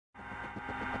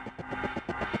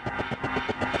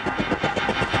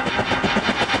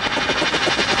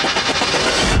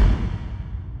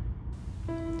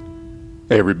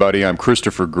Hey everybody, I'm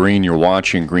Christopher Greene. You're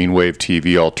watching Greene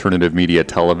AMTV Alternative Media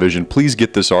Television. Please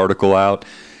get this article out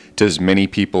to as many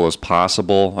people as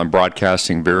possible. I'm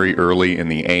broadcasting very early in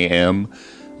the AM,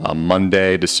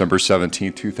 Monday, December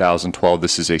 17, 2012.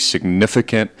 This is a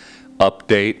significant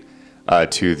update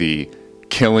to the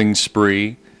killing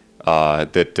spree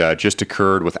that just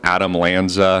occurred with Adam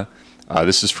Lanza.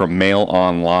 This is from Mail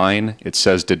Online. It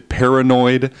says, did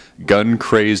paranoid,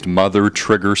 gun-crazed mother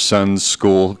trigger son's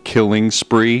school killing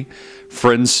spree?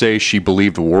 Friends say she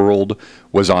believed the world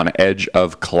was on edge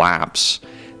of collapse.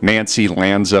 Nancy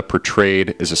Lanza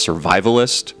portrayed as a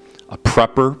survivalist, a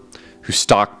prepper who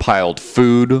stockpiled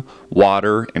food,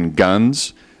 water, and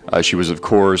guns. She was, of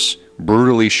course,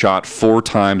 brutally shot 4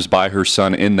 times by her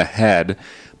son in the head,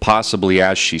 possibly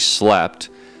as she slept.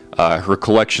 Her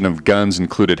collection of guns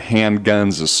included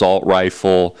handguns, assault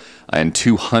rifle, and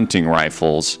 2 hunting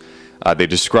rifles. They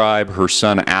describe her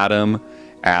son Adam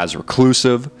as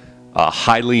reclusive,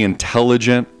 highly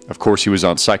intelligent. Of course, he was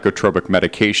on psychotropic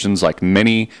medications like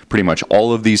pretty much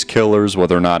all of these killers,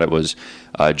 whether or not it was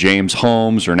James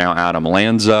Holmes or now Adam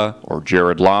Lanza or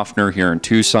Jared Loughner here in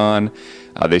Tucson.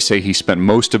 They say he spent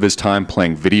most of his time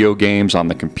playing video games on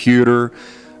the computer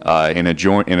in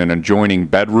an adjoining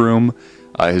bedroom.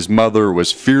 His mother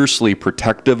was fiercely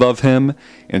protective of him,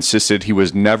 insisted he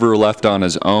was never left on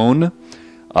his own.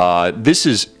 This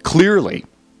is clearly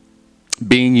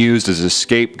being used as a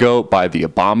scapegoat by the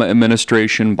Obama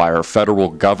administration, by our federal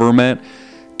government,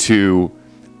 to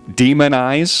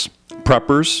demonize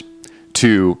preppers,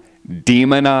 to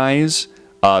demonize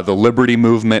the liberty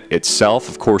movement itself.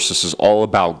 Of course, this is all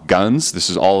about guns.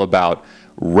 This is all about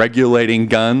regulating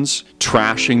guns,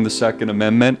 trashing the Second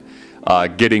Amendment,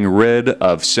 getting rid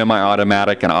of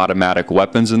semi-automatic and automatic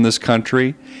weapons in this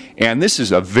country. And this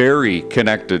is a very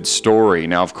connected story.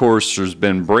 Now, of course, there's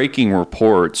been breaking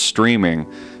reports streaming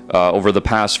over the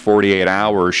past 48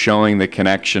 hours showing the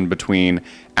connection between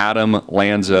Adam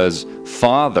Lanza's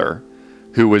father,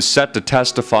 who was set to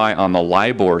testify on the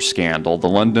LIBOR scandal, the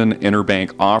London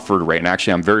Interbank Offered Rate. And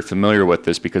actually, I'm very familiar with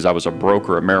this because I was a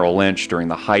broker at Merrill Lynch during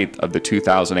the height of the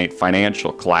 2008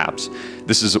 financial collapse.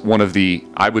 This is one of the,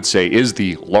 I would say, is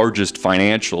the largest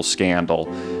financial scandal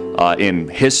in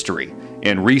history,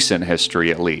 in recent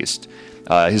history at least.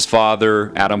 His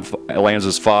father, Adam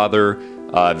Lanza's father,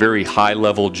 very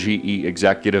high-level GE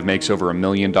executive, makes over $1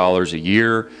 million a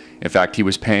year. In fact, he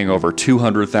was paying over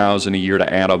 $200,000 a year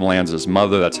to Adam Lanza's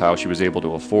mother. That's how she was able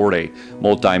to afford a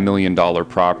multi-million-dollar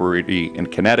property in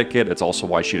Connecticut. It's also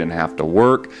why she didn't have to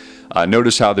work.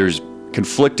 Notice how there's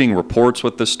conflicting reports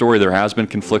with this story. There has been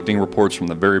conflicting reports from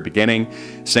the very beginning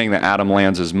saying that Adam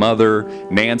Lanza's mother,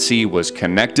 Nancy, was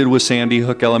connected with Sandy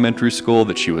Hook Elementary School,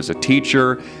 that she was a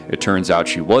teacher. It turns out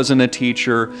she wasn't a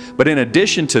teacher. But in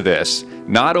addition to this,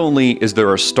 not only is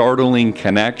there a startling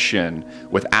connection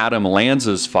with Adam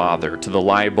Lanza's father to the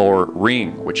LIBOR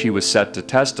ring, which he was set to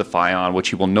testify on, which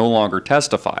he will no longer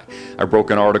testify. I broke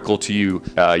an article to you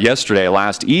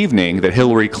last evening, that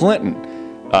Hillary Clinton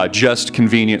just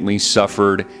conveniently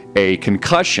suffered a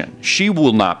concussion. She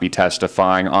will not be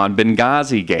testifying on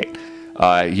Benghazi Gate.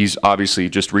 He's obviously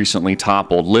just recently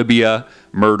toppled Libya,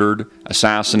 murdered,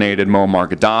 assassinated Muammar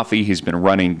Gaddafi. He's been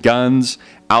running guns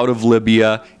out of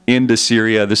Libya into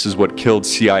Syria. This is what killed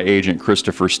CIA agent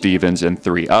Christopher Stevens and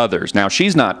 3 others. Now,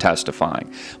 she's not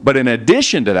testifying. But in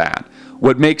addition to that,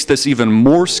 what makes this even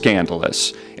more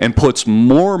scandalous and puts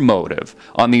more motive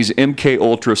on these MK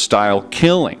Ultra-style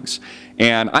killings.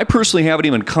 And I personally haven't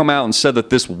even come out and said that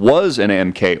this was an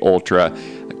MK Ultra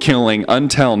killing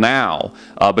until now,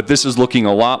 but this is looking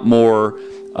a lot more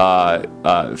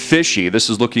fishy. This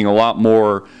is looking a lot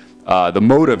more, the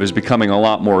motive is becoming a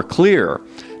lot more clear.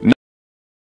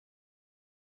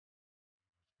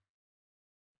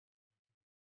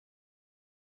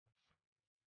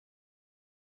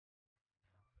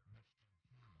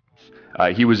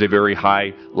 He was a very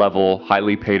high-level,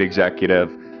 highly paid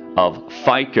executive of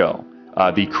FICO,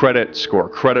 the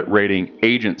credit rating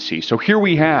agency. So here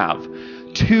we have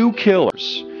 2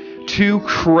 killers, 2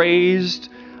 crazed,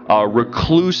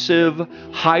 reclusive,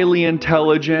 highly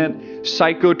intelligent,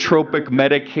 psychotropic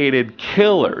medicated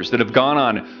killers that have gone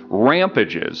on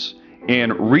rampages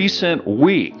in recent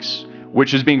weeks,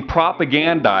 which is being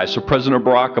propagandized so President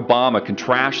Barack Obama can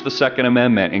trash the Second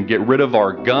Amendment and get rid of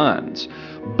our guns.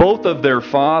 Both of their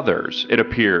fathers, it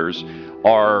appears,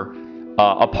 are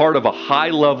a part of a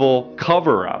high-level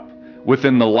cover-up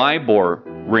within the LIBOR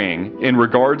ring in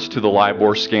regards to the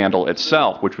LIBOR scandal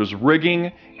itself, which was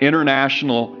rigging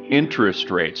international interest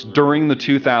rates during the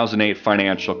 2008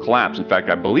 financial collapse. In fact,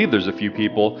 I believe there's a few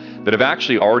people that have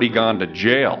actually already gone to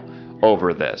jail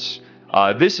over this.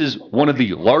 This is one of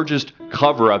the largest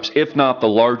cover-ups, if not the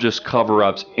largest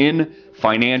cover-ups in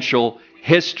financial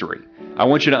history. I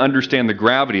want you to understand the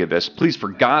gravity of this. Please, for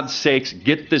God's sakes,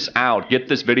 get this out, get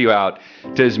this video out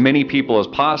to as many people as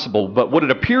possible. But what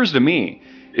it appears to me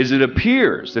is it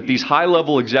appears that these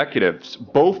high-level executives,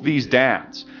 both these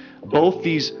dads, both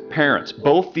these parents,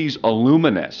 both these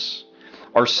illuminists,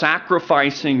 are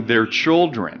sacrificing their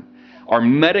children, are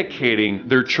medicating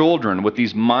their children with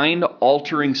these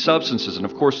mind-altering substances. And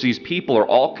of course, these people are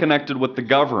all connected with the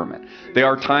government. They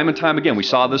are time and time again. We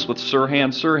saw this with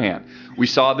Sirhan. We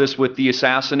saw this with the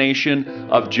assassination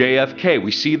of JFK.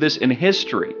 We see this in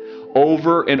history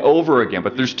over and over again.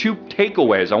 But there's two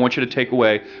takeaways I want you to take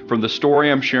away from the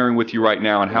story I'm sharing with you right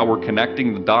now and how we're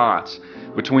connecting the dots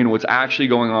between what's actually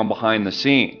going on behind the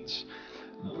scenes.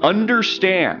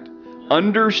 Understand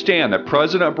that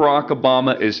President Barack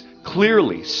Obama is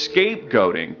clearly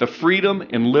scapegoating the freedom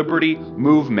and liberty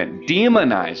movement,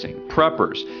 demonizing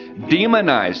preppers,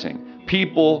 demonizing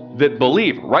people that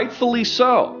believe, rightfully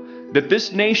so, that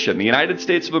this nation, the United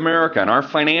States of America, and our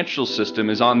financial system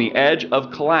is on the edge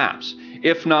of collapse,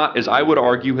 if not, as I would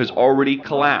argue, has already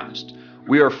collapsed.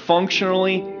 We are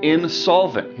functionally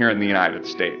insolvent here in the United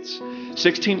States.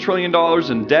 $16 trillion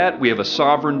in debt. We have a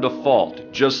sovereign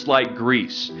default, just like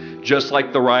Greece, just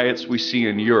like the riots we see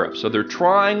in Europe. So they're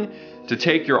trying to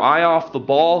take your eye off the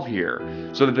ball here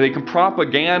so that they can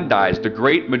propagandize the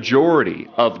great majority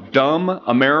of dumb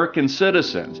American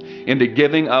citizens into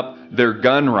giving up their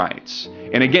gun rights.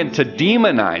 And again, to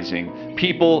demonizing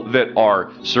people that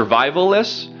are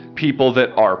survivalists, people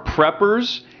that are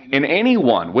preppers, and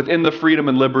anyone within the freedom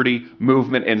and liberty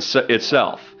movement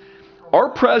itself. Our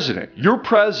president, your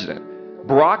president,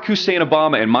 Barack Hussein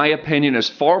Obama, in my opinion, is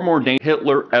far more dangerous than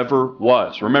Hitler ever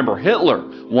was. Remember, Hitler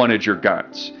wanted your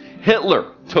guns.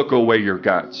 Hitler took away your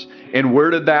guns. And where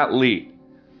did that lead?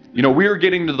 You know, we are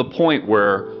getting to the point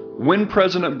where when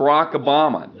President Barack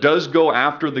Obama does go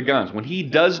after the guns, when he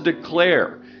does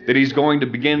declare that he's going to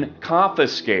begin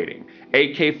confiscating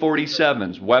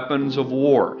AK-47s, weapons of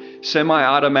war,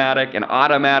 semi-automatic and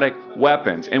automatic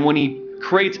weapons, and when he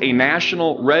creates a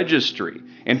national registry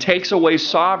and takes away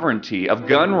sovereignty of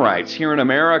gun rights here in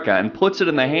America and puts it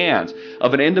in the hands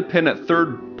of an independent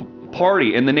third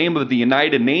party in the name of the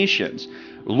United Nations.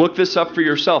 Look this up for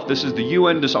yourself. This is the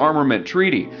UN Disarmament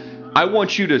Treaty. I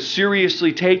want you to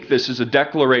seriously take this as a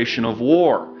declaration of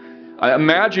war.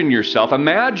 Imagine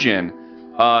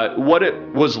what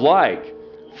it was like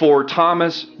for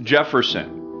Thomas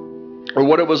Jefferson, or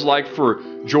what it was like for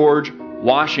George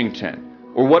Washington,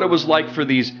 or what it was like for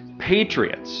these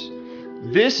patriots.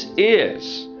 This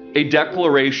is a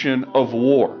declaration of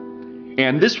war,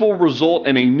 and this will result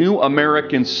in a new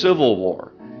American Civil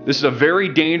War. This is a very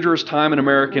dangerous time in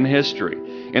American history,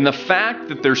 and the fact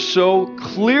that they're so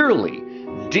clearly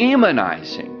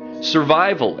demonizing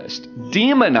survivalists,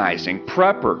 demonizing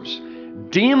preppers,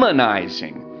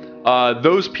 demonizing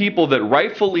those people that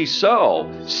rightfully so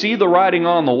see the writing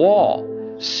on the wall,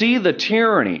 see the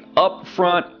tyranny up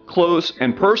front, close,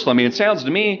 and personal. I mean, it sounds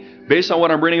to me, based on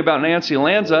what I'm reading about Nancy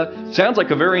Lanza, sounds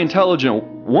like a very intelligent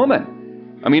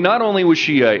woman. I mean, not only was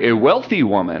she a wealthy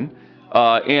woman,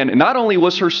 and not only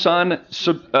was her son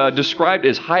described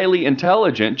as highly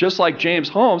intelligent, just like James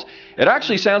Holmes, it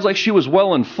actually sounds like she was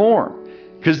well informed.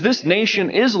 Because this nation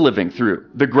is living through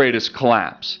the greatest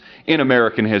collapse in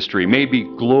American history, maybe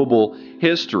global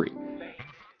history.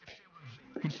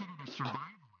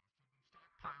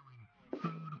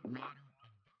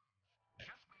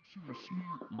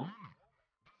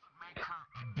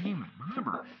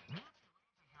 Remember,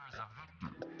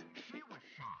 she was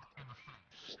shot in the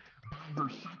face by her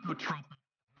psychotropic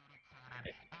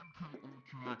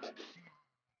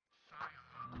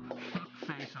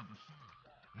face of the sun,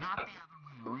 not the other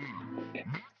way around.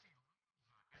 Nancy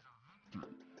is a victim,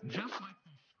 just like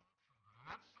these children.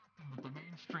 That's something that the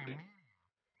mainstream media,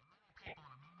 people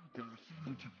in America, are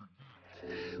seeming to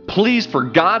forget. Please, for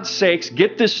God's sakes,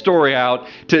 get this story out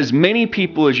to as many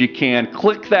people as you can.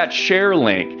 Click that share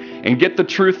link and get the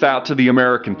truth out to the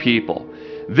American people.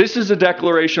 This is a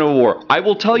declaration of war. I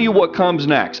will tell you what comes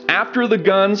next. After the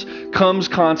guns comes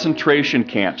concentration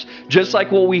camps, just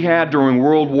like what we had during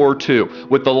World War II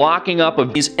with the locking up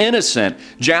of these innocent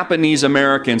Japanese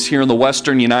Americans here in the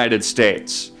western United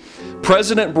States.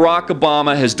 President Barack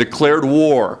Obama has declared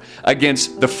war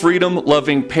against the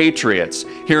freedom-loving patriots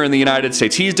here in the United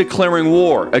States. He's declaring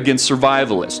war against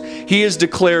survivalists. He has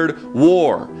declared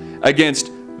war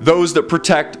against those that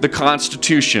protect the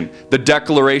Constitution, the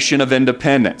Declaration of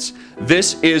Independence.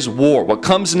 This is war. What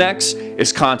comes next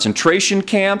is concentration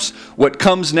camps. What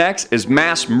comes next is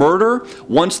mass murder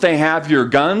once they have your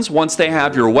guns, once they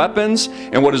have your weapons.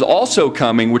 And what is also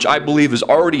coming, which I believe has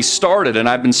already started, and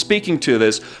I've been speaking to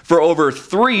this for over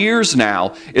 3 years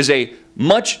now, is a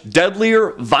much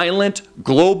deadlier, violent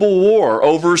global war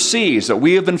overseas that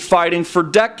we have been fighting for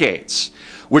decades,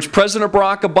 which President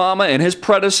Barack Obama and his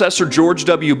predecessor George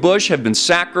W. Bush have been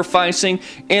sacrificing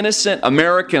innocent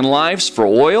American lives for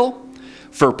oil,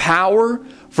 for power,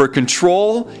 for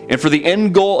control, and for the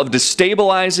end goal of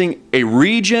destabilizing a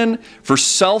region for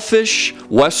selfish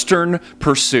Western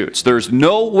pursuits. There's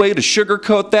no way to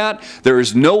sugarcoat that. There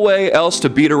is no way else to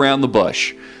beat around the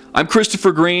bush. I'm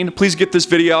Christopher Greene. Please get this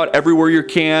video out everywhere you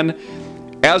can.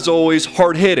 As always,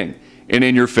 hard-hitting and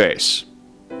in your face.